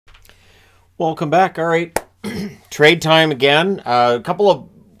Welcome back. All right, trade time again. A couple of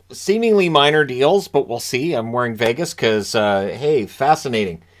seemingly minor deals, but we'll see. I'm wearing Vegas because, hey,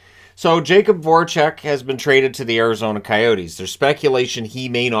 fascinating. So Jacob Voracek has been traded to the Arizona Coyotes. There's speculation he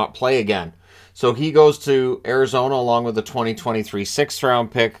may not play again. So he goes to Arizona along with the 2023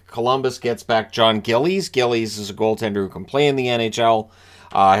 sixth-round pick. Columbus gets back John Gillies. Gillies is a goaltender who can play in the NHL.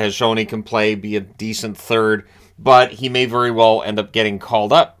 Has shown he can play, be a decent third. But he may very well end up getting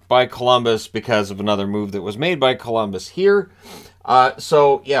called up by Columbus because of another move that was made by Columbus here.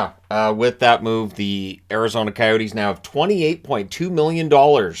 With that move, the Arizona Coyotes now have $28.2 million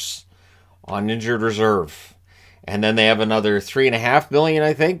on injured reserve. And then they have another $3.5 million,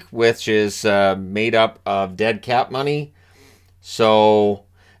 I think, which is made up of dead cap money. So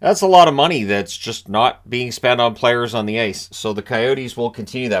that's a lot of money that's just not being spent on players on the ice. So the Coyotes will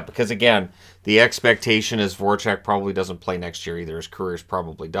continue that because, again, the expectation is Voracek probably doesn't play next year either. His career is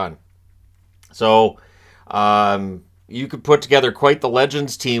probably done. So you could put together quite the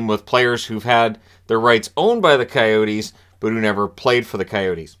Legends team with players who've had their rights owned by the Coyotes, but who never played for the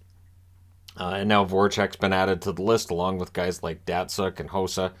Coyotes. And now Voracek's been added to the list along with guys like Datsuk and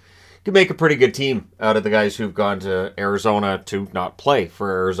Hossa. You can make a pretty good team out of the guys who've gone to Arizona to not play for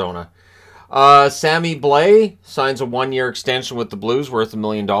Arizona. Sammy Blais signs a one-year extension with the Blues worth $1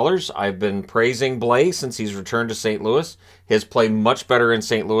 million. I've been praising Blais since he's returned to St. Louis. His play much better in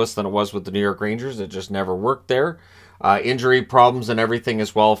St. Louis than it was with the New York Rangers. It just never worked there. Injury problems and everything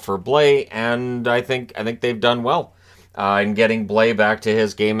as well for Blais, and I think they've done well in getting Blais back to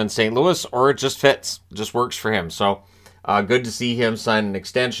his game in St. Louis, or it just fits. It just works for him. So good to see him sign an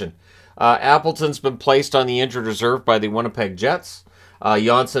extension. Appleton's been placed on the injured reserve by the Winnipeg Jets.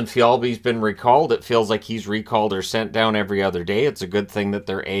 Janssen Fjallby's been recalled. It feels like he's recalled or sent down every other day. It's a good thing that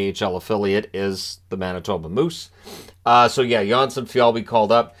their AHL affiliate is the Manitoba Moose. Janssen Fjallby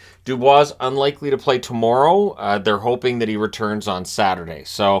called up. Dubois unlikely to play tomorrow. They're hoping that he returns on Saturday.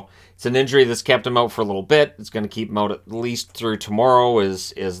 So it's an injury that's kept him out for a little bit. It's going to keep him out at least through tomorrow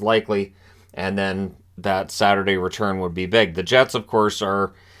is likely. And then that Saturday return would be big. The Jets, of course,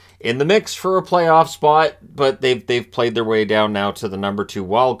 are in the mix for a playoff spot, but they've played their way down now to the number 2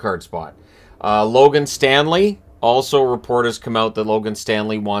 wildcard spot. Logan Stanley, also report has come out that Logan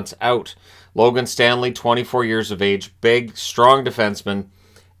Stanley wants out. Logan Stanley, 24 years of age, big, strong defenseman,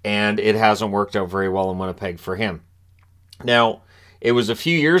 and it hasn't worked out very well in Winnipeg for him. Now, it was a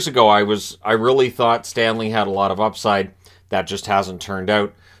few years ago I really thought Stanley had a lot of upside. That just hasn't turned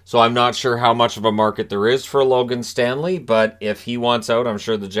out. So I'm not sure how much of a market there is for Logan Stanley, but if he wants out, I'm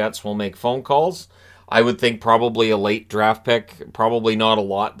sure the Jets will make phone calls. I would think probably a late draft pick, probably not a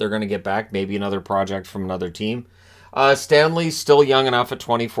lot they're going to get back, maybe another project from another team. Stanley's still young enough at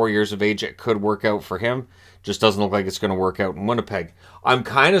 24 years of age, it could work out for him. Just doesn't look like it's going to work out in Winnipeg. I'm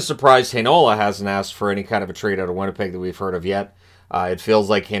kind of surprised Heinola hasn't asked for any kind of a trade out of Winnipeg that we've heard of yet. It feels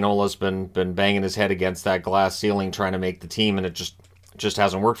like Heinola's been banging his head against that glass ceiling trying to make the team, and it just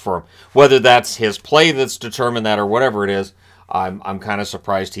hasn't worked for him. Whether that's his play that's determined that or whatever it is, I'm kind of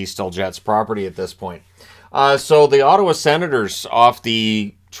surprised he's still Jets property at this point. So the Ottawa Senators, off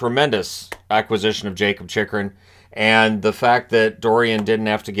the tremendous acquisition of Jacob Chychrun, and the fact that Dorian didn't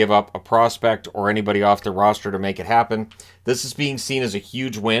have to give up a prospect or anybody off the roster to make it happen, this is being seen as a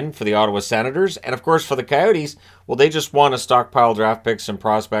huge win for the Ottawa Senators. And of course for the Coyotes, well, they just want to stockpile draft picks and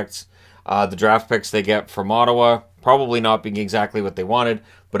prospects. The draft picks they get from Ottawa, probably not being exactly what they wanted,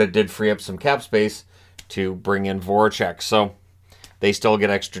 but it did free up some cap space to bring in Voracek. So they still get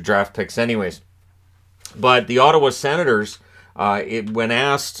extra draft picks anyways. But the Ottawa Senators, when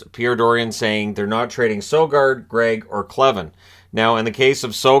asked, Pierre Dorian saying they're not trading Sogard, Gregg, or Clevin. Now, in the case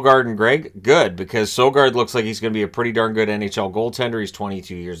of Sogard and Gregg, good, because Sogard looks like he's going to be a pretty darn good NHL goaltender. He's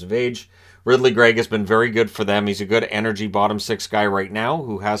 22 years of age. Ridley Gregg has been very good for them. He's a good energy bottom 6 guy right now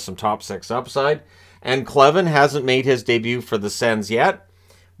who has some top 6 upside. And Clevin hasn't made his debut for the Sens yet,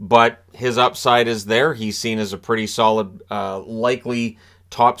 but his upside is there. He's seen as a pretty solid, likely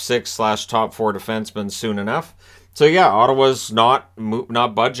top 6/top 4 defenseman soon enough. So yeah, Ottawa's not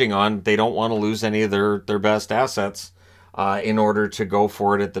budging on. They don't want to lose any of their best assets in order to go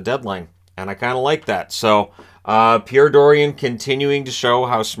for it at the deadline. And I kind of like that. So Pierre Dorian continuing to show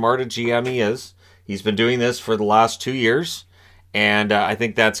how smart a GM he is. He's been doing this for the last 2 years. And I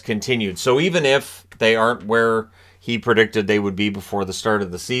think that's continued. So even if they aren't where he predicted they would be before the start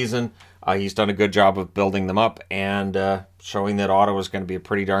of the season, he's done a good job of building them up and showing that Ottawa's going to be a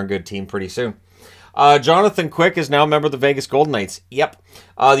pretty darn good team pretty soon. Jonathan Quick is now a member of the Vegas Golden Knights. Yep.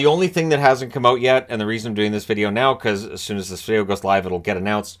 The only thing that hasn't come out yet, and the reason I'm doing this video now, because as soon as this video goes live, it'll get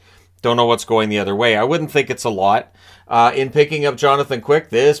announced. Don't know what's going the other way. I wouldn't think it's a lot. In picking up Jonathan Quick,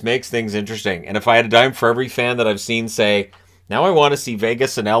 this makes things interesting. And if I had a dime for every fan that I've seen say, now I want to see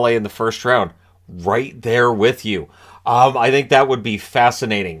Vegas and LA in the first round, right there with you. I think that would be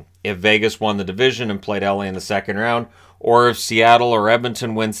fascinating if Vegas won the division and played LA in the second round, or if Seattle or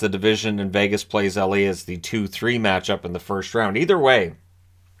Edmonton wins the division and Vegas plays LA as the 2-3 matchup in the first round. Either way,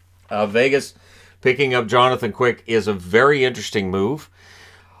 Vegas picking up Jonathan Quick is a very interesting move.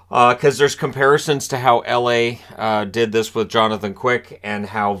 Because there's comparisons to how LA did this with Jonathan Quick and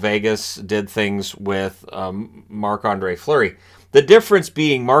how Vegas did things with Marc-Andre Fleury. The difference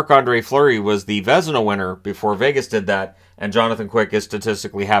being Marc-Andre Fleury was the Vezina winner before Vegas did that, and Jonathan Quick is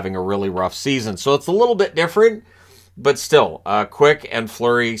statistically having a really rough season. So it's a little bit different, but still, Quick and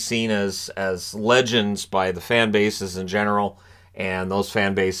Fleury seen as legends by the fan bases in general, and those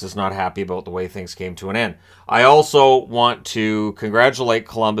fan bases not happy about the way things came to an end. I also want to congratulate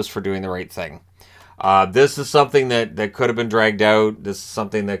Columbus for doing the right thing. This is something that could have been dragged out. This is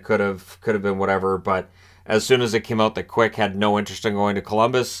something that could have been whatever, but as soon as it came out that Quick had no interest in going to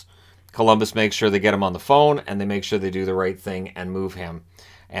Columbus, Columbus makes sure they get him on the phone, and they make sure they do the right thing and move him.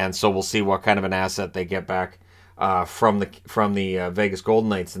 And so we'll see what kind of an asset they get back from the Vegas Golden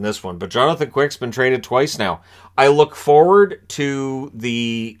Knights in this one. But Jonathan Quick's been traded twice now. I look forward to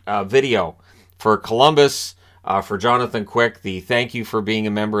the video for Columbus, for Jonathan Quick, the thank you for being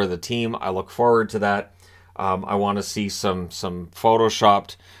a member of the team. I look forward to that. I want to see some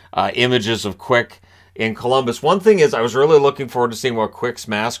photoshopped images of Quick in Columbus. One thing is I was really looking forward to seeing what Quick's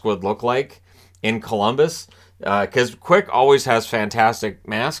mask would look like in Columbus, because Quick always has fantastic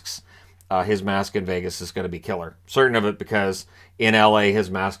masks. His mask in Vegas is going to be killer. Certain of it because in LA,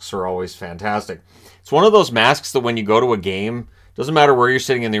 his masks are always fantastic. It's one of those masks that when you go to a game, doesn't matter where you're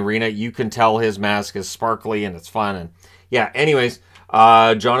sitting in the arena, you can tell his mask is sparkly and it's fun. And yeah, anyways,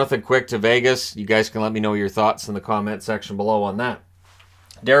 Jonathan Quick to Vegas. You guys can let me know your thoughts in the comment section below on that.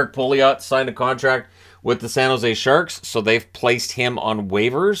 Derek Pouliot signed a contract with the San Jose Sharks, so they've placed him on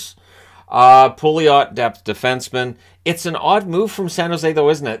waivers. Pouliot, depth defenseman. It's an odd move from San Jose, though,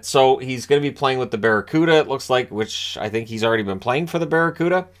 isn't it? So he's going to be playing with the Barracuda, it looks like, which I think he's already been playing for the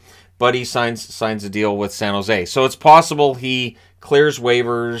Barracuda, but he signs a deal with San Jose. So it's possible he clears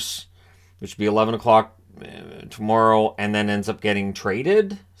waivers, which would be 11 o'clock tomorrow, and then ends up getting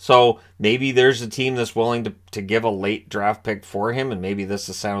traded. So maybe there's a team that's willing to give a late draft pick for him, and maybe this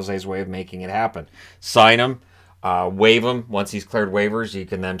is San Jose's way of making it happen. Sign him. Waive him. Once he's cleared waivers, you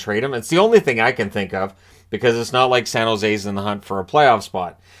can then trade him. It's the only thing I can think of, because it's not like San Jose's in the hunt for a playoff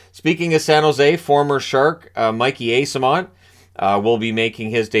spot. Speaking of San Jose, former Shark Mikey Eyssimont will be making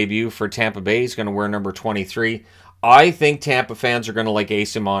his debut for Tampa Bay. He's going to wear number 23. I think Tampa fans are going to like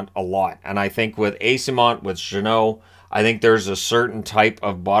Eyssimont a lot. And I think with Eyssimont, with Jeannot, I think there's a certain type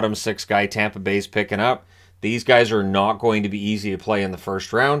of bottom six guy Tampa Bay's picking up. These guys are not going to be easy to play in the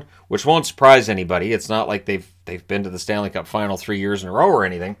first round, which won't surprise anybody. It's not like they've been to the Stanley Cup final 3 years in a row or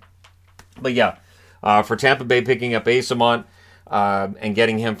anything. But yeah, for Tampa Bay picking up Eyssimont and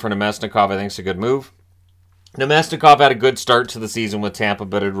getting him for Nemesnikov, I think is a good move. Nemesnikov had a good start to the season with Tampa,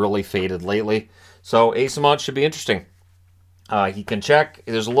 but had really faded lately. So Eyssimont should be interesting. He can check.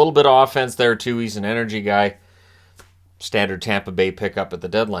 There's a little bit of offense there too. He's an energy guy. Standard Tampa Bay pickup at the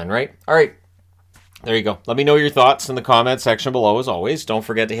deadline, right? All right. There you go. Let me know your thoughts in the comment section below, as always. Don't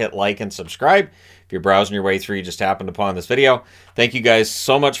forget to hit like and subscribe. If you're browsing your way through, you just happened upon this video. Thank you guys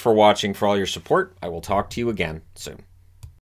so much for watching, for all your support. I will talk to you again soon.